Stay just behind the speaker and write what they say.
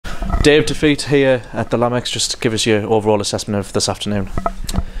Dave, defeat here at the Lamex. Just give us your overall assessment of this afternoon.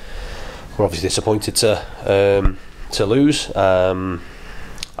 We're obviously disappointed to lose. You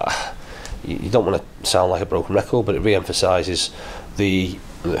don't want to sound like a broken record, but it re-emphasises the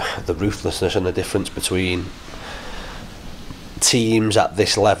ruthlessness and the difference between teams at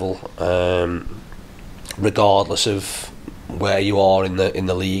this level, regardless of where you are in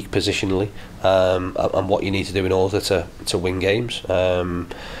the league positionally, and what you need to do in order to win games.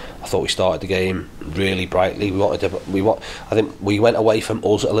 I thought we started the game really brightly. I think we went away from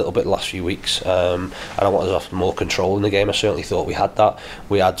us a little bit the last few weeks, and I wanted to have more control in the game. I certainly thought we had that.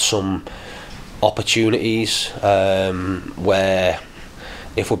 We had some opportunities where,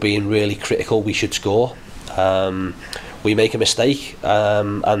 if we're being really critical, we should score. We make a mistake,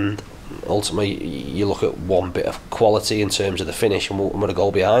 and ultimately you look at one bit of quality in terms of the finish, and we're a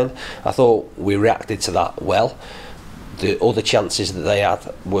goal behind. I thought we reacted to that well. The other chances that they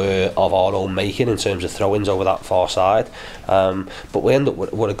had were of our own making in terms of throw-ins over that far side, but we end up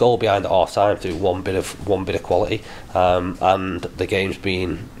with a goal behind at half time through one bit of quality, and the game's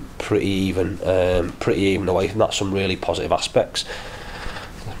been pretty even away from that. Some really positive aspects.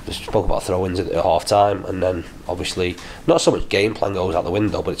 We spoke about throw-ins at half time, and then obviously not so much game plan goes out the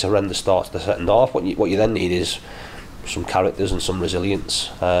window, but it's a horrendous start to the second half. What you then need is some characters and some resilience,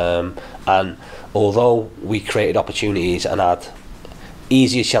 and although we created opportunities and had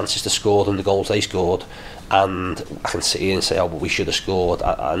easier chances to score than the goals they scored, and I can sit here and say, oh, but we should have scored,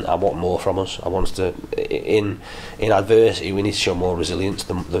 I want more from us. I want us to, in adversity, we need to show more resilience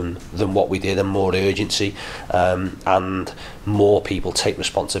than what we did, and more urgency, and more people take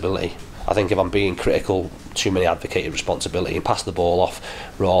responsibility. I think if I'm being critical, too many advocated responsibility and pass the ball off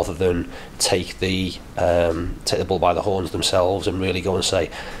rather than take the bull by the horns themselves and really go and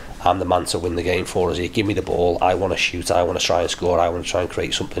say, I'm the man to win the game for us here. Give me the ball. I want to shoot. I want to try and score. I want to try and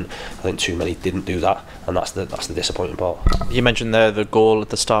create something. I think too many didn't do that, and that's the disappointing part. You mentioned there the goal at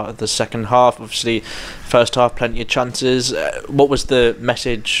the start of the second half. Obviously, first half plenty of chances. What was the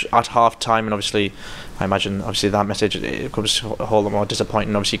message at half time? And obviously, I imagine that message it comes a whole lot more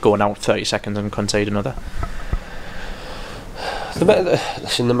disappointing. Obviously, going out 30 seconds and concede another.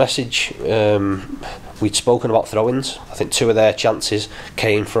 The message, we'd spoken about throw-ins. I think two of their chances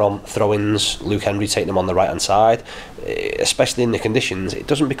came from throw-ins. Luke Henry taking them on the right-hand side, especially in the conditions. It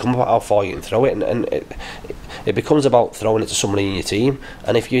doesn't become about how far you can throw it, and it becomes about throwing it to somebody in your team.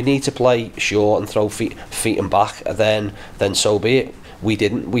 And if you need to play short and throw feet and back, then so be it. We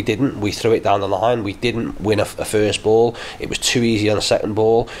didn't. We threw it down the line. We didn't win a first ball. It was too easy on a second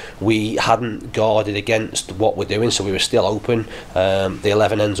ball. We hadn't guarded against what we're doing, so we were still open. The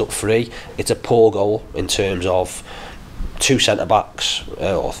 11 ends up free. It's a poor goal in terms of two centre-backs,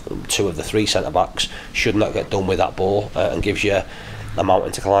 or two of the three centre-backs, should not get done with that ball, and gives you a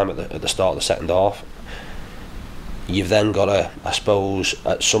mountain to climb at the start of the second half. You've then got to, I suppose,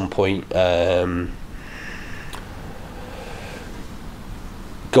 at some point,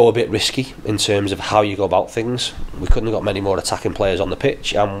 go a bit risky in terms of how you go about things. We couldn't have got many more attacking players on the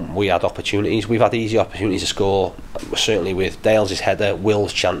pitch, and we had opportunities. We've had easy opportunities to score, certainly with Dales' header,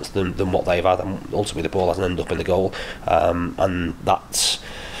 Will's chance than what they've had, and ultimately the ball hasn't ended up in the goal, and that's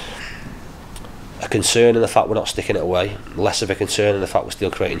a concern in the fact we're not sticking it away, less of a concern in the fact we're still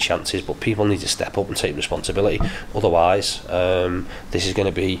creating chances, but people need to step up and take responsibility. Otherwise, this is going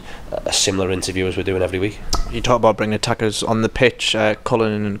to be a similar interview as we're doing every week. You talk about bringing attackers on the pitch.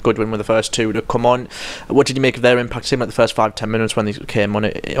 Cullen and Goodwin were the first two to come on. What did you make of their impact? It seemed like the first 5-10 minutes when they came on,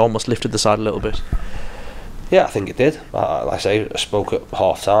 it almost lifted the side a little bit. Yeah, I think it did. Like I say, I spoke at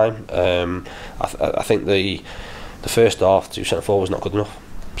half time. I think the first half, two centre forwards was not good enough.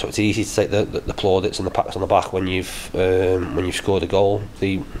 So it's easy to take the plaudits and the pats on the back when you've scored a goal.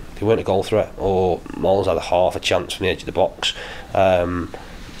 They weren't a goal threat, or Mullins had a half a chance from the edge of the box.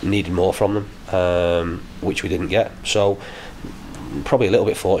 Needed more from them, which we didn't get. So probably a little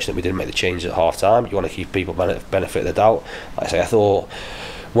bit fortunate we didn't make the changes at half time. You want to give people benefit of the doubt. Like I say, I thought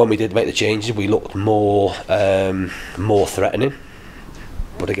when we did make the changes, we looked more threatening.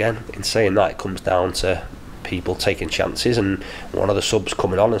 But again, in saying that, it comes down to people taking chances, and one of the subs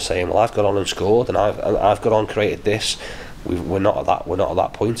coming on and saying, well, I've got on and scored, and I've got on created this. We're not at that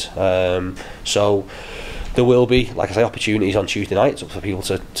point. So there will be, like I say, opportunities on Tuesday night. It's up for people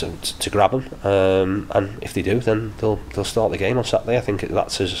to grab them, and if they do, then they'll start the game on Saturday. I think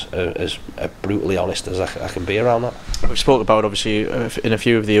that's as brutally honest as I can be around that. We've spoke about obviously in a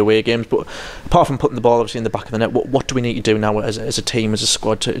few of the away games, but apart from putting the ball obviously in the back of the net, what do we need to do now as a team, as a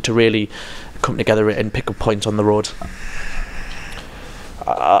squad, to really come together and pick up points on the road?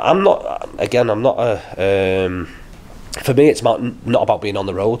 I'm not for me, it's not about being on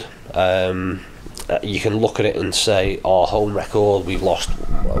the road. You can look at it and say, our home record, we've lost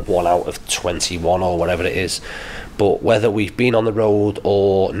 1 out of 21 or whatever it is. But whether we've been on the road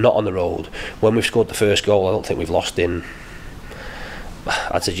or not on the road, when we've scored the first goal, I don't think we've lost in,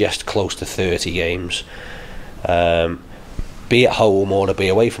 I'd suggest, close to 30 games. Be at home or to be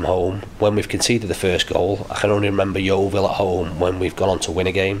away from home, when we've conceded the first goal, I can only remember Yeovil at home when we've gone on to win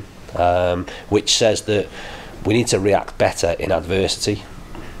a game, which says that we need to react better in adversity,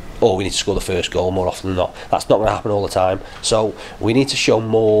 or we need to score the first goal more often than not. That's not going to happen all the time, so we need to show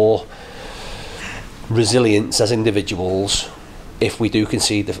more resilience as individuals if we do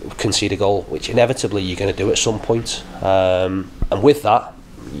concede a goal, which inevitably you're going to do at some point, and with that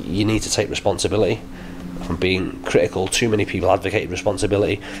you need to take responsibility. From being critical, too many people advocated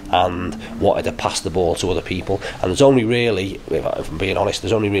responsibility and wanted to pass the ball to other people, and there's only really, if I'm being honest,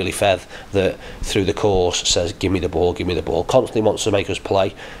 there's only really Fev that through the course says give me the ball, constantly wants to make us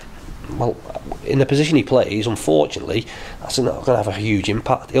play. Well, in the position he plays, unfortunately, that's not going to have a huge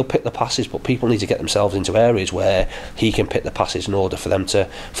impact. He'll pick the passes, but people need to get themselves into areas where he can pick the passes in order for them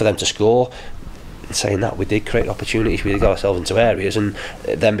to score. In saying that, we did create opportunities, we did get ourselves into areas, and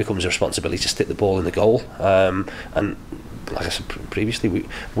it then becomes a responsibility to stick the ball in the goal. And like I said previously,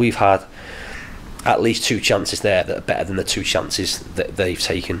 we've had at least 2 chances there that are better than the 2 chances that they've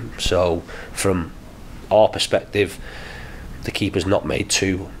taken. So from our perspective, the keeper's not made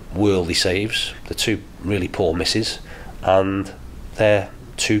 2 worldly saves, the 2 really poor misses, and they're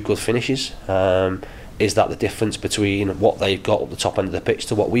 2 good finishes. Is that the difference between what they've got at the top end of the pitch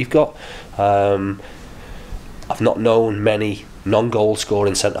to what we've got? I've not known many non-goal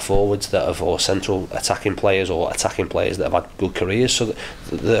scoring centre forwards that have, or central attacking players or attacking players that have had good careers, so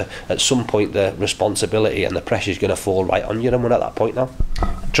that at some point the responsibility and the pressure is going to fall right on you, and we're at that point now.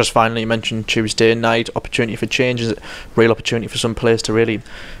 Just finally, you mentioned Tuesday night, opportunity for change. Is it real opportunity for some players to really,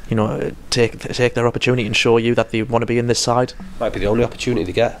 take their opportunity and show you that they want to be in this side? Might be the only opportunity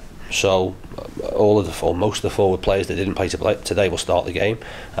they get. So most of the forward players that didn't play today will start the game,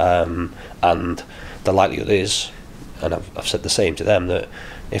 and the likelihood is, and I've said the same to them, that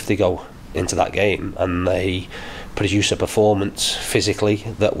if they go into that game and they produce a performance physically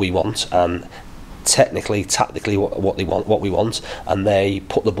that we want, and technically, tactically what we want, and they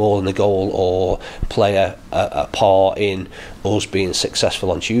put the ball in the goal or play a part in us being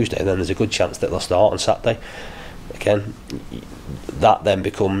successful on Tuesday, then there's a good chance that they'll start on Saturday. Again, that then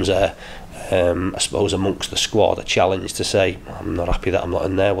becomes I suppose amongst the squad a challenge to say, I'm not happy that I'm not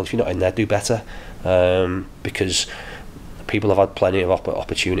in there. Well, if you're not in there, do better, because people have had plenty of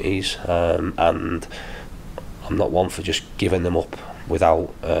opportunities, and I'm not one for just giving them up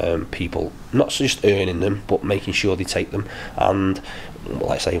without people not just earning them but making sure they take them. And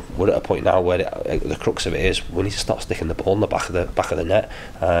like I say, we're at a point now where the crux of it is we need to start sticking the ball in the back of the net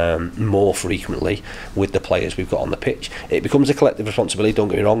more frequently with the players we've got on the pitch. It becomes a collective responsibility, don't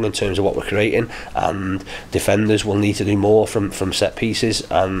get me wrong, in terms of what we're creating, and defenders will need to do more from set pieces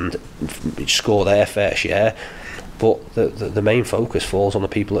and score their fair share. But the main focus falls on the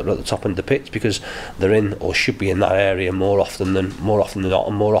people that are at the top end of the pitch, because they're in, or should be in, that area more often than not,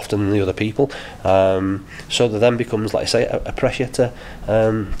 and more often than the other people. So there then becomes, like I say, a pressure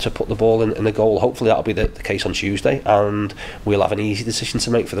to put the ball in the goal. Hopefully that'll be the case on Tuesday, and we'll have an easy decision to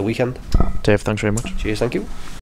make for the weekend. Dave, thanks very much. Cheers, thank you.